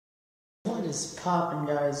is poppin',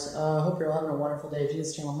 guys? Hope you're all having a wonderful day. If you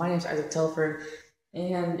this channel, my name is Isaac Telford,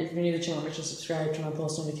 and if you're new to the channel, make sure to subscribe, turn on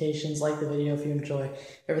post notifications, like the video if you enjoy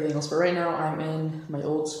everything else. But right now, I'm in my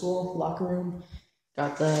old school locker room.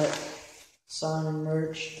 Got that Simon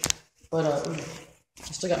merch, but I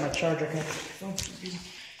still got my charger connected.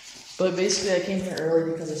 But basically, I came here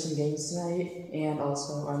early because there's some games tonight, and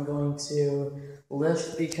also I'm going to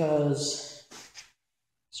lift because,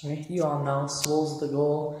 sorry, you all know, swole's the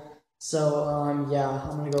goal. So, yeah,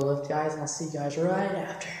 I'm gonna go lift, guys, and I'll see you guys right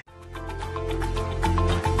after.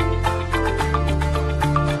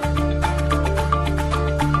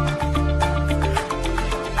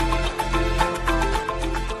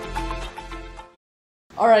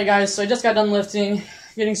 Alright, guys, so I just got done lifting,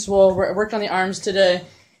 getting swole. I worked on the arms today,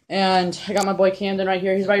 and I got my boy Camden right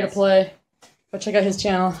here. He's ready to play. Go check out his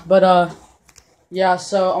channel. But, yeah,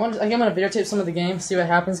 so I think I'm gonna videotape some of the game, see what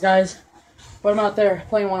happens, guys. But I'm out there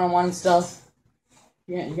playing one-on-one and stuff.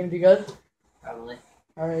 You gonna be good? Probably.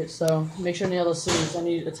 Alright, so make sure to nail those sleeves. I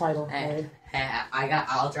need a title. Hey,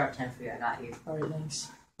 I'll drop 10 for you. I got you. Alright, thanks.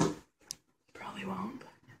 Probably won't, but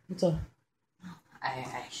what's up? I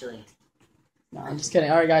actually... No, I'm just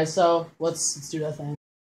kidding. Alright, guys, so let's do that thing.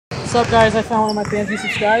 What's up, guys? I found one of my fans. You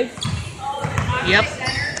subscribe? Yep.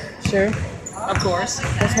 Sure? Of course.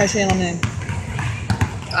 What's my channel name?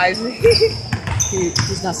 Isaac.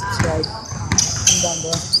 He's not subscribed. I'm done,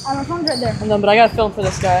 bro. I'm 100 there. I'm done, but I gotta film for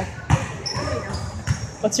this guy.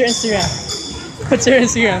 What's your Instagram? What's your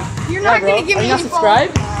Instagram? You're not gonna give me Are you not any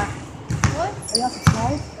subscribed? What? Are you not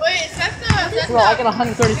subscribed? Wait, is that the... Bro, I got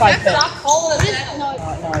 135 hits. Stop calling it that. No, I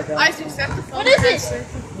don't. Isaac, is that the phone? What is it?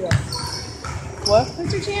 Yeah. What?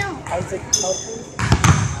 What's your channel? Isaac Telford.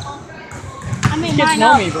 I mean, Kids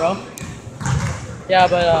know me, bro. Yeah,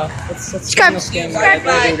 but let's get this game.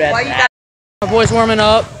 My boy's warming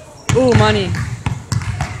up. Ooh, money.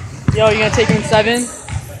 Yo, you gonna take him in 7?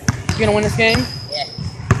 You gonna win this game? Yeah.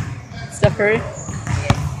 Steph Curry?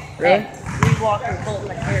 Yeah. Really? We walked through full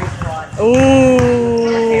McCary squad.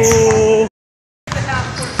 Ooh.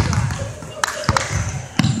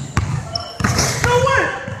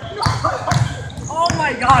 Oh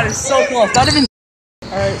my god, it's so close. Not even.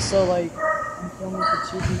 Alright, so like, I'm filming for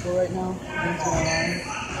 2 people right now. One's going on.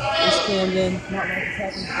 There's Camden, not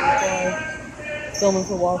much is happening so far. Filming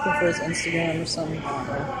for Walker for his Instagram or something.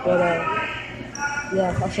 But,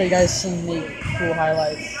 yeah, I'll show you guys some neat, cool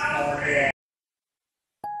highlights. Yeah.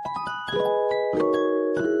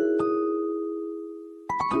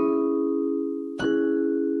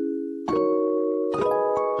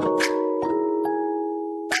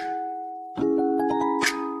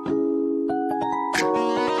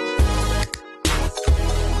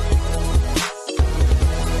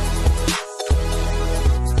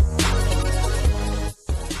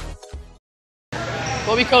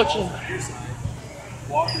 What are we coaching?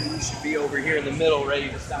 Walker, you should be over here in the middle, ready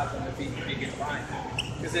to stop him if he gets fine.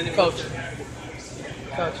 Because then Coach.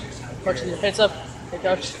 Coach, hey, what's up? Hey,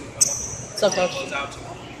 Coach. What's up, Coach? How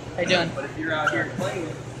you doing? But if you're out here playing,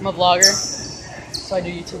 I'm a vlogger, so I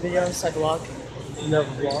do YouTube videos. I vlog. you never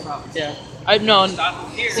vlog. Yeah. I've known.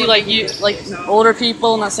 See, like older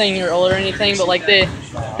people. I'm not saying you're older or anything, but like they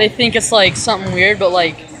think it's like something weird, but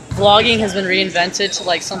like vlogging has been reinvented to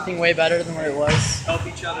like something way better than what it was. Help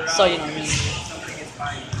each other out. So you know what I mean. Something is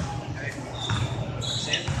fine.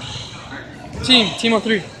 Okay. Team on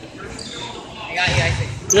 3. I got you, Isaac.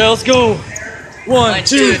 Yeah, let's go. 1,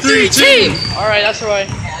 2, 3, team! Alright, that's right.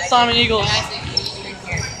 Simon Eagles. Isaac, we need you in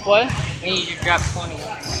here. What? We need you to drop 20.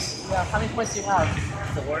 Yeah, how many points do you have?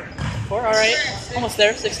 4. 4? Alright. Almost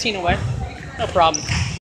there. 16 away. No problem.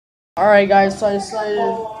 Alright, guys, so I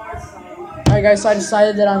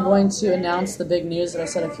decided that I'm going to announce the big news that I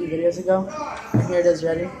said a few videos ago. And here it is,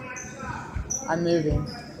 ready? I'm moving.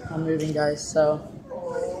 I'm moving, guys, so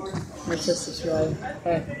make sure to subscribe.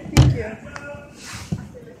 Hey. Thank you.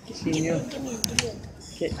 Seeing you.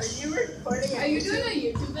 Okay. Are you recording? Are you doing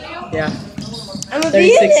a YouTube video? Yeah. I'm gonna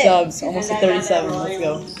 36 subs, almost to 37. Let's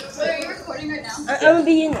go. Wait, are you recording right now? I'm gonna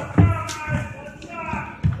be in it.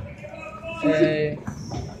 Hey.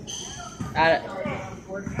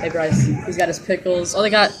 Hey, Bryce. He's got his pickles. Oh,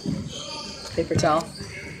 they got paper towel.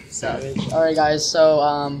 Savage. Alright, guys, so,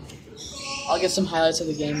 I'll get some highlights of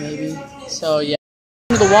the game, maybe. So, yeah.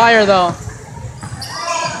 To the wire, though.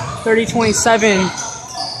 30-27.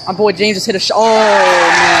 My boy James just hit a shot. Oh,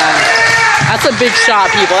 man. That's a big shot,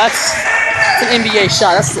 people. That's an NBA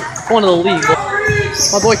shot. That's one of the league.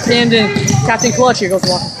 My boy Camden, Captain Clutch. Here goes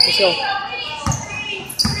Walker. Let's go.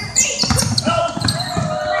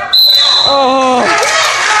 Oh.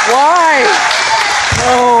 Why?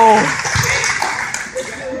 Oh.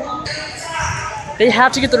 They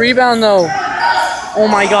have to get the rebound, though. Oh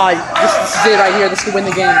my god, this is it right here. This could win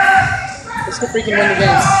the game. This could freaking win the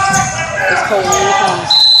game. This cold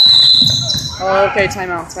comes. Oh, okay,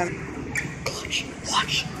 timeout.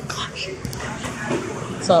 Clutch.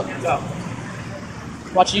 What's up?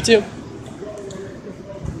 Watch YouTube.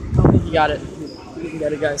 I think you got it. You can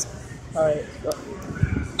get it, guys. Alright, let's go.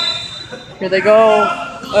 Here they go.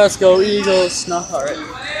 Let's go, Eagles. No, alright.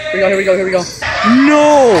 Here we go.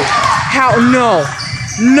 No! How? No!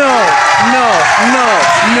 No.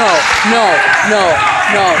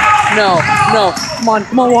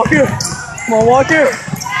 Come on, Walker.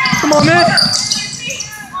 Come on, man.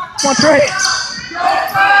 Come on, Trey.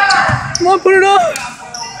 Come on, put it up.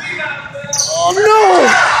 Oh, no!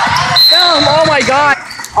 Oh my god.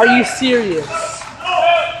 Are you serious?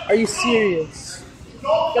 You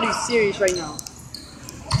gotta be serious right now.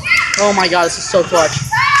 Oh my god, this is so clutch.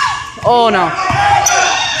 Oh no.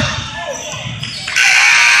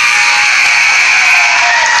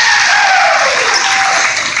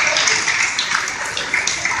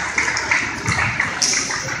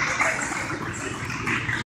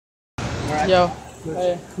 Yo,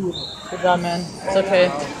 hey, good job, man. It's okay.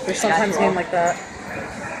 There's sometimes game like that.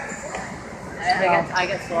 I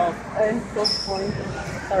get 12. Hey,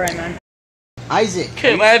 20. Alright, man. Isaac.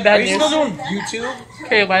 Okay, I have bad Are you news. still doing YouTube?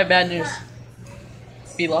 Okay, I have bad news.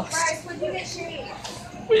 We lost. Bryce, when you get shaved?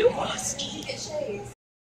 We lost. You get shaved.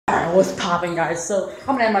 Alright, what's popping, guys? So,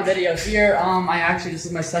 I'm gonna end my video here. This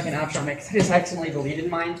is my second outro mix. I just accidentally deleted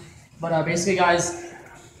mine. But, basically, guys,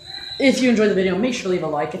 if you enjoyed the video, make sure to leave a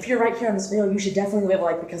like. If you're right here on this video, you should definitely leave a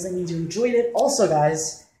like because that means you enjoyed it. Also,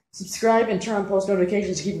 guys, subscribe and turn on post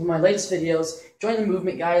notifications to keep up with my latest videos. Join the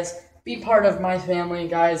movement, guys. Be part of my family,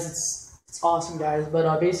 guys. It's awesome, guys.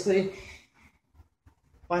 But, basically,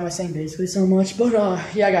 why am I saying basically so much? But,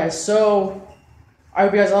 yeah, guys, so I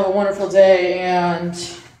hope you guys all have a wonderful day, and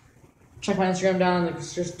check my Instagram down in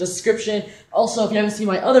the description. Also, if you haven't seen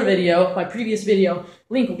my other video, my previous video,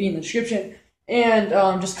 link will be in the description. And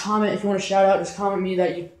just comment if you want to shout out. Just comment me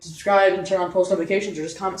that you subscribe and turn on post notifications, or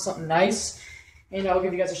just comment something nice, and I'll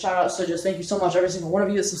give you guys a shout out. So just thank you so much, every single one of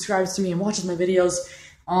you that subscribes to me and watches my videos.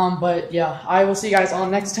 But yeah, I will see you guys all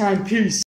next time. Peace.